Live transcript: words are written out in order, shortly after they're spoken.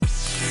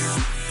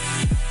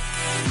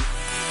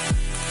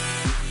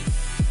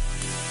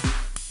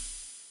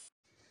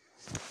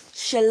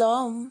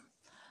Shalom.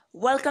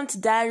 Welcome to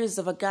Diaries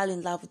of a Girl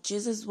in Love with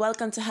Jesus.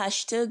 Welcome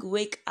to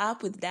 #Wake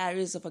Up with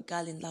Diaries of a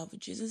Girl in Love with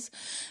Jesus.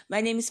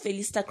 My name is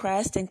Felista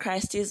Christ, and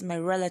Christ is my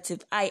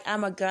relative. I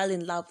am a girl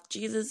in love with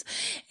Jesus,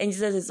 and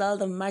Jesus is all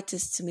that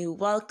matters to me.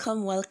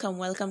 Welcome.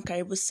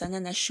 Karibu sana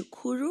na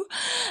shukuru.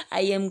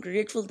 I am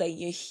grateful that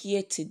you're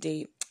here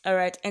today. All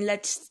right, and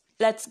let's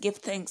give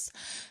thanks.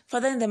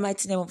 Father, in the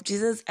mighty name of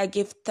Jesus, I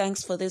give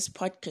thanks for this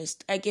podcast.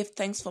 I give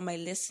thanks for my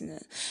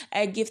listener.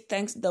 I give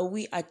thanks that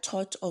we are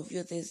taught of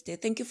you this day.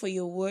 Thank you for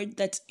your word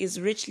that is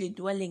richly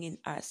dwelling in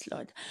us,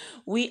 Lord.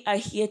 We are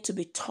here to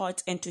be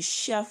taught and to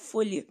share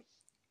fully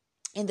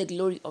in the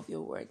glory of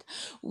your word.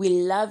 We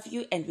love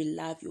you and we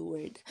love your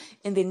word.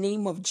 In the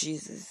name of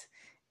Jesus.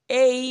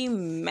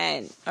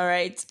 Amen. All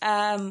right.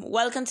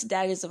 Welcome to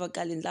Diaries of a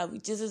Girl in Love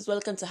with Jesus.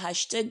 Welcome to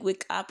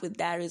 #Wake Up with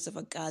Diaries of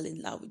a Girl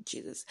in Love with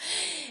Jesus.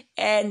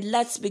 And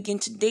let's begin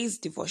today's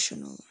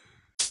devotional.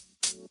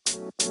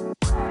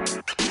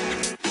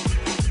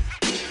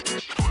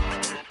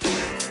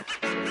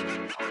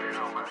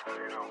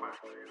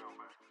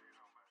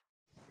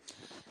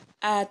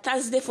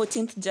 Thursday,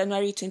 14th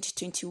January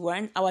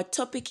 2021. Our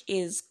topic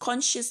is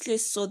consciously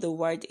sow the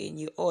word in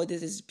you. Oh,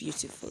 this is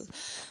beautiful.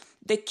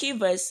 The key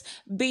verse,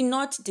 be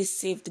not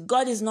deceived.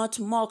 God is not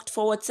mocked,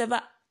 for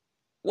whatsoever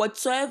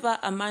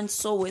a man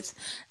soweth,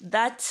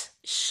 that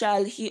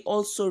shall he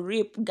also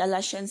reap.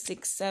 Galatians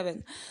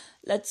 6:7.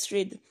 Let's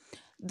read.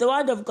 The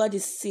word of God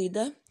is seed.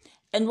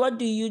 And what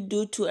do you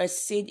do to a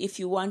seed if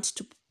you want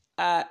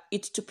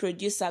it to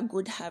produce a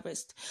good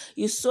harvest?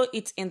 You sow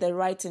it in the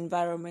right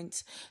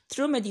environment.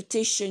 Through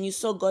meditation, you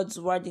sow God's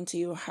word into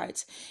your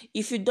heart.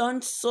 If you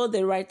don't sow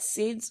the right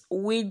seeds,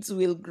 weeds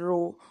will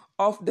grow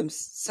of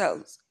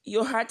themselves.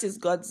 Your heart is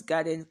God's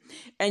garden,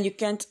 and you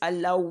can't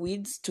allow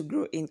weeds to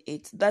grow in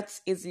it.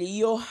 That's easily.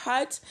 Your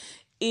heart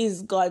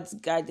is God's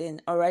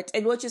garden, all right?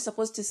 And what you're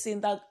supposed to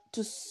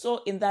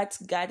sow in that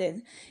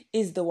garden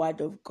is the word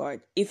of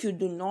God. If you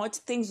do not,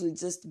 things will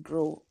just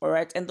grow, all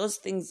right? And those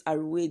things are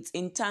weeds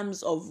in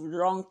terms of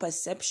wrong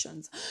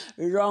perceptions,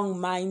 wrong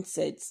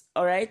mindsets,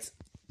 all right?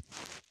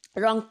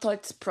 Wrong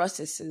thought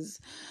processes.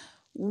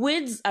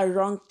 Weeds are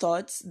wrong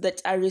thoughts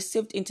that are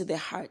received into the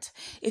heart.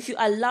 If you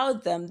allow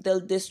them, they'll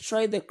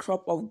destroy the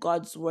crop of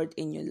God's word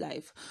in your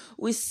life.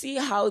 We see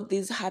how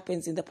this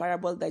happens in the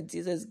parable that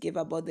Jesus gave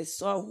about the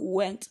sower who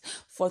went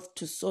forth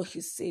to sow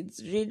his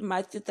seeds. Read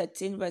Matthew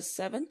 13, verse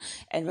 7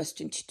 and verse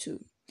 22.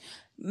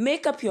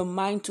 Make up your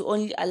mind to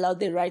only allow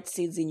the right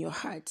seeds in your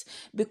heart,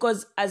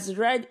 because as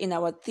read in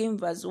our theme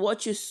verse,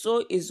 what you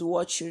sow is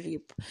what you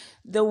reap.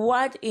 The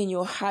word in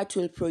your heart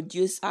will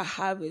produce a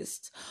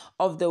harvest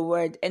of the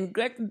word and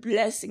great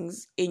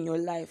blessings in your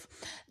life.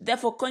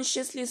 Therefore,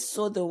 consciously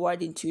sow the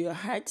word into your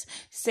heart.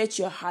 Set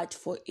your heart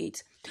for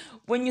it.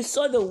 When you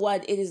sow the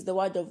word, it is the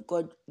word of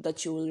God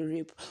that you will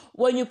reap.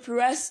 When you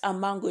press a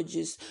mango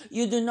juice,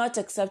 you do not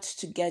expect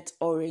to get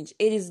orange.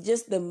 It is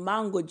just the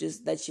mango juice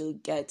that you'll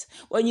get.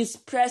 When you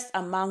press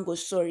a mango,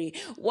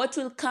 what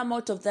will come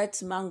out of that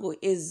mango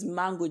is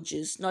mango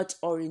juice, not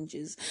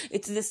oranges.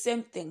 It's the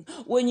same thing.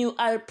 When you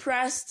are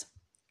pressed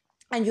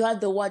and you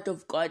have the word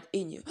of God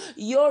in you,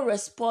 your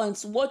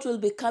response, what will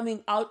be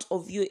coming out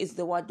of you is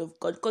the word of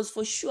God. Because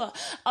for sure,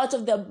 out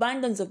of the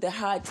abundance of the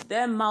heart,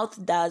 their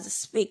mouth does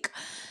speak.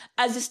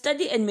 As you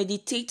study and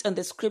meditate on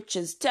the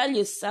scriptures, tell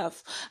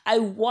yourself, I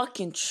walk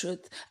in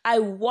truth. I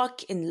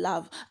walk in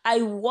love.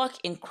 I walk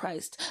in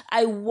Christ.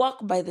 I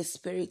walk by the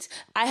Spirit.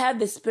 I have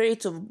the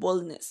spirit of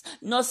boldness,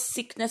 no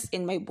sickness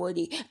in my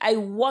body. I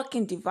walk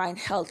in divine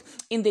health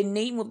in the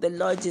name of the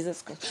Lord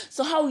Jesus Christ.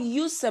 So how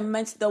you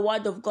cement the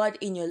word of God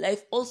in your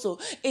life also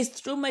is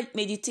through my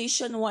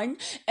meditation one,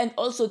 and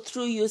also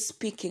through you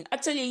speaking.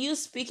 Actually, you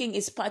speaking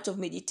is part of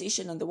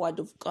meditation on the word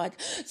of God.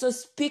 So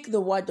speak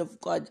the word of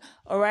God,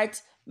 all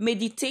right?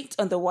 Meditate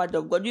on the word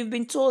of God. You've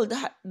been told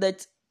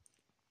that,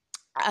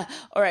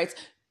 all right,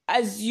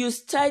 as you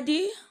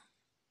study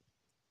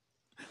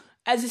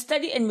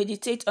and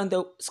meditate on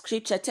the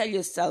scripture, tell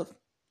yourself,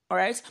 all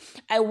right,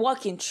 I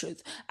walk in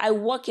truth. I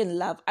walk in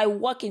love. I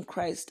walk in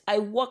Christ. I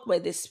walk by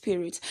the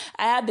Spirit.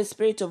 I have the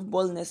spirit of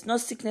boldness, no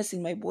sickness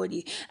in my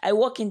body. I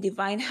walk in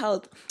divine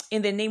health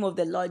in the name of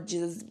the Lord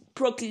Jesus.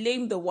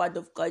 Proclaim the word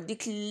of God.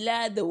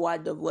 Declare the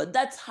word of God.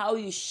 That's how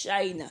you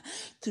shine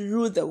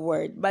through the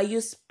word, by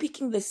you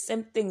speaking the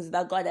same things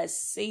that God has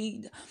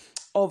said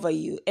over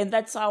you. And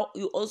that's how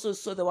you also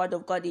sow the word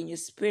of God in your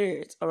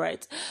spirit, all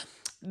right?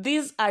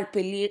 These are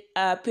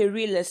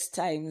perilous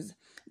times.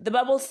 The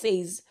Bible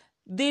says,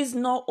 these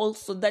know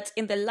also that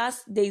in the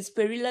last days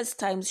perilous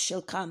times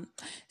shall come.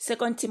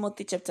 2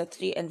 Timothy chapter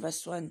 3 and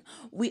verse 1.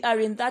 We are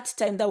in that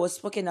time that was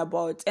spoken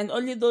about, and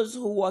only those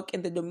who walk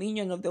in the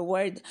dominion of the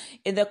word,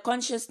 in the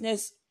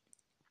consciousness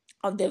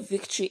of the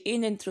victory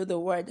in and through the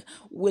word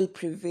will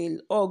prevail.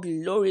 Oh,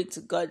 glory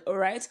to God. All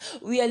right.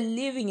 We are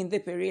living in the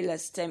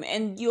perilous time,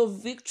 and your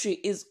victory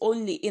is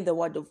only in the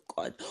word of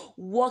God.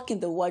 Walk in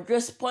the word.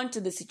 Respond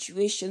to the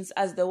situations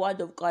as the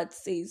word of God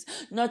says,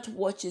 not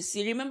what you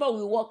see. Remember,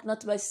 we walk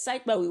not by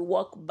sight, but we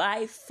walk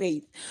by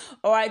faith.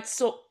 All right.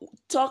 So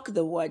talk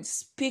the word,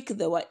 speak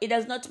the word. It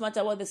does not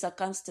matter what the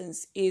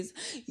circumstance is.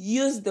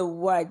 Use the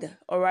word.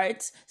 All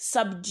right.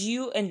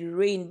 Subdue and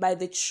reign by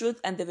the truth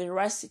and the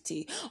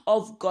veracity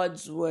of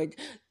God's word.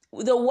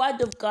 The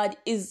word of God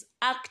is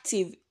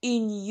active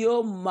in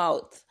your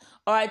mouth.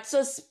 All right,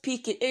 so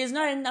speak it. It is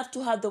not enough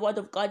to have the word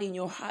of God in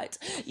your heart.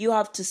 You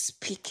have to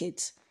speak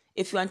it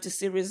if you want to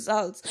see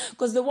results,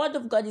 because the word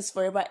of God is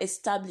forever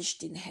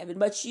established in heaven,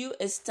 but you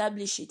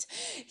establish it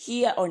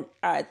here on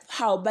earth.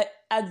 How? By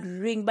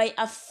agreeing, by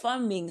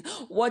affirming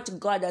what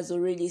God has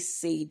already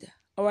said.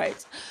 All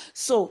right,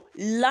 so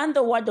learn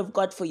the word of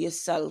God for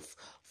yourself,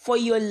 for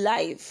your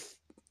life.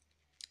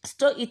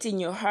 Store it in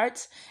your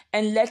heart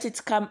and let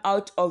it come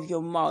out of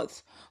your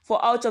mouth.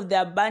 For out of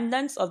the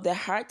abundance of the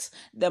heart,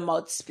 the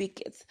mouth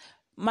speaketh.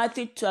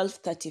 Matthew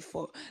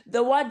 12:34.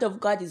 The word of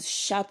God is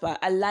sharper,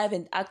 alive,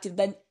 and active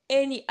than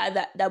any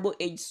other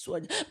double-edged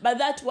sword. But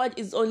that word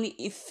is only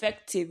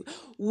effective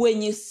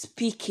when you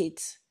speak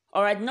it.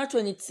 All right, not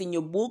when it's in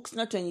your books,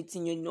 not when it's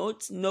in your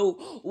notes. No,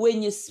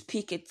 when you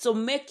speak it. So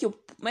make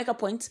a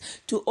point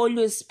to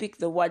always speak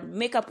the word.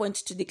 Make a point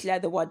to declare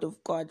the word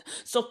of God.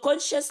 So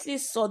consciously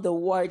sow the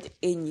word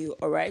in you.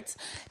 All right,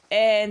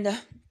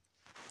 and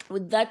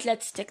with that,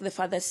 let's take the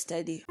further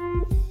study.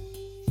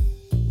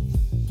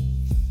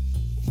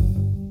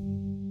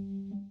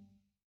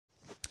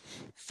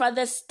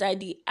 Further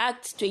study,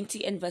 Acts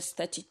 20 and verse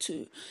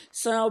 32.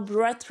 So now,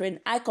 brethren,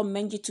 I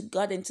commend you to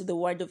God and to the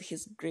word of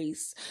his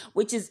grace,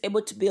 which is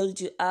able to build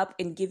you up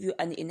and give you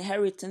an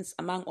inheritance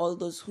among all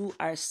those who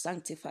are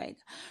sanctified.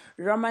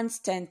 Romans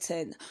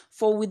 10:10.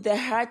 For with the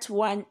heart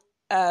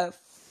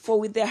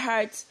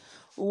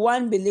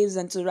one believes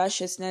unto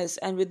righteousness,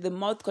 and with the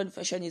mouth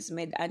confession is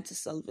made unto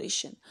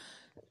salvation.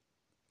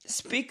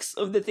 Speaks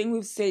of the thing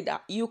we've said,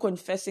 you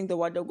confessing the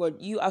word of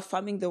God, you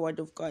affirming the word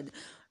of God.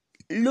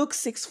 Luke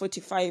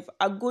 6:45,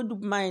 a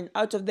good man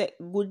out of the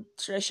good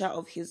treasure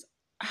of his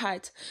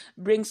heart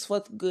brings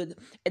forth good,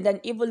 and an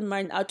evil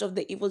man out of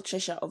the evil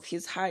treasure of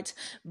his heart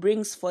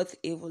brings forth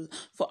evil.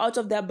 For out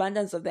of the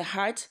abundance of the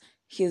heart,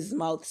 his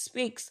mouth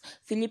speaks.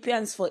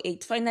 Philippians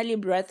 4:8, finally,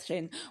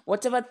 brethren,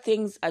 whatever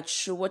things are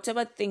true,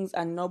 whatever things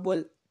are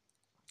noble,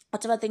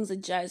 whatever things are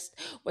just,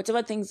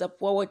 whatever things are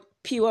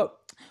pure,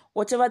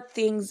 whatever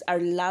things are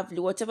lovely,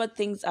 whatever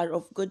things are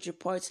of good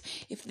report,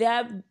 if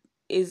there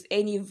is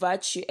any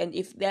virtue and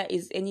if there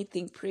is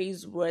anything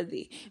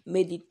praiseworthy,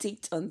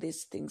 meditate on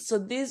these things. So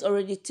this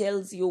already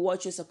tells you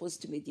what you're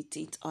supposed to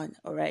meditate on.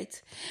 All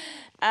right,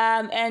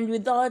 and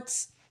without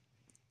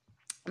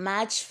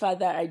much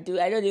further ado,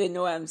 I don't even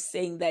know why I'm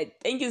saying that.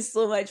 Thank you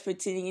so much for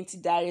tuning into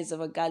Diaries of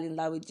a Girl in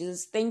Love with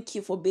Jesus. Thank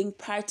you for being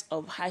part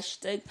of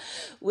hashtag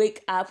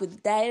Wake Up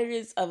with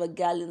Diaries of a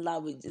Girl in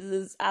Love with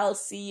Jesus. I'll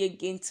see you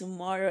again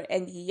tomorrow.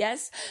 And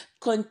yes,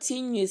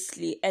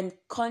 continuously and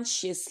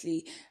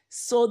consciously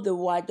sow the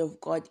word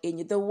of God in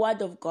you. The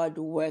word of God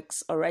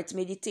works. All right,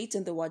 meditate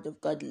on the word of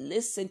God.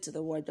 Listen to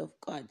the word of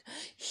God.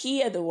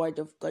 Hear the word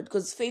of God,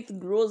 because faith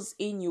grows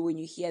in you when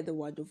you hear the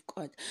word of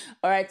God.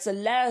 All right, so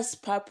let us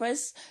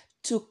purpose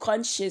to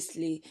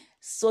consciously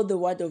sow the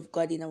word of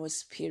God in our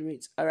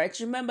spirit. All right,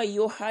 remember,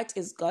 your heart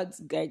is God's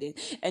garden,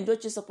 and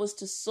what you're supposed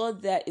to sow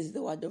there is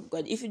the word of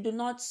God. If you do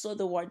not sow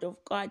the word of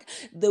God,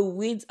 the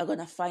weeds are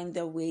gonna find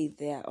their way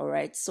there. All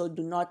right, so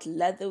do not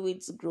let the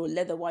weeds grow.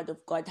 Let the word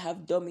of God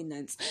have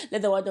dominance.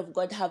 Let the word of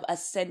God have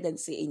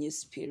ascendancy in your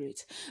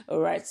spirit. All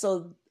right,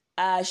 so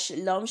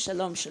shalom,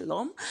 shalom,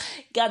 shalom.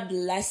 God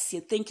bless you.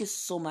 Thank you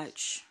so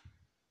much.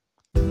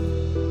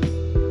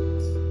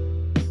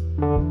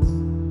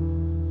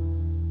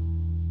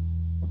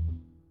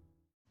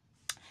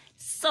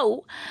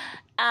 So,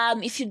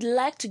 if you'd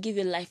like to give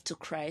your life to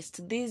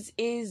Christ, this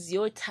is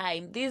your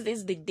time. This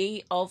is the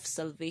day of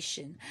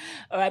salvation.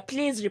 All right,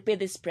 please repeat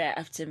this prayer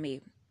after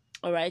me.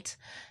 All right,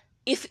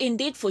 if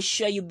indeed for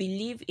sure you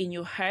believe in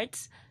your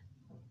heart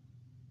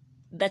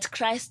that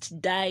Christ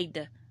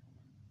died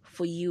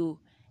for you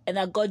and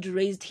that God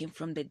raised him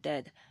from the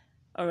dead.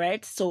 All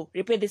right, so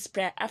repeat this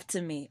prayer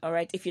after me. All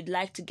right, if you'd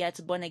like to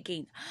get born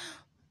again.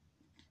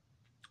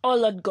 Oh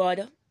Lord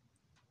God,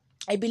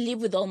 I believe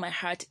with all my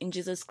heart in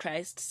Jesus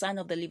Christ, Son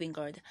of the living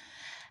God.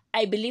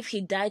 I believe he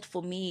died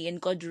for me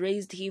and God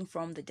raised him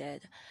from the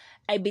dead.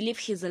 I believe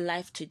he's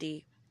alive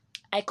today.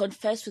 I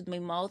confess with my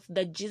mouth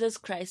that Jesus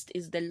Christ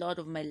is the Lord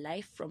of my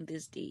life from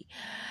this day.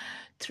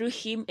 Through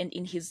him and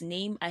in his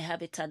name, I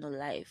have eternal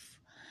life.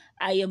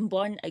 I am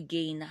born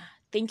again.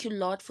 Thank you,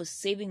 Lord, for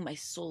saving my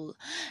soul.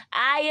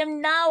 I am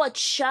now a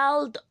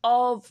child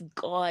of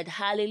God.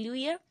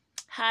 Hallelujah.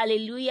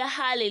 Hallelujah,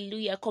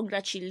 hallelujah.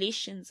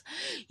 Congratulations.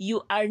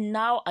 You are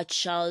now a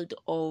child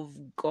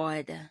of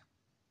God.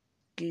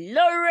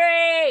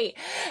 Glory!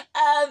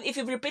 If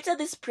you've repeated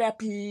this prayer,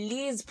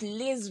 please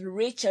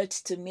reach out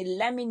to me.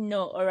 Let me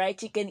know,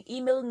 alright? You can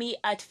email me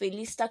at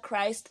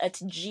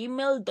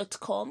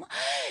felistachrist@gmail.com.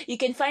 You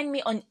can find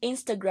me on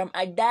Instagram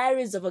at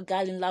Diaries of a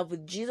Girl in Love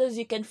with Jesus.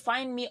 You can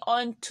find me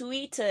on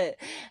Twitter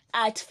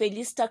at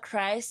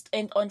felistachrist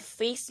and on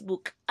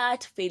Facebook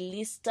at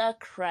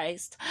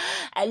felistachrist.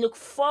 I look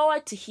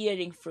forward to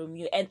hearing from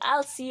you, and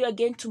I'll see you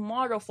again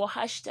tomorrow for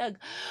hashtag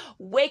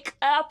Wake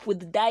Up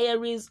with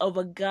Diaries of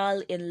a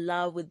Girl in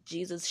Love with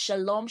Jesus.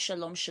 Shalom,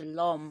 shalom,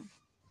 shalom.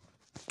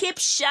 Keep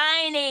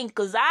shining,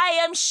 because I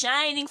am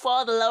shining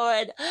for the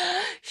Lord.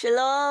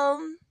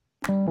 Shalom.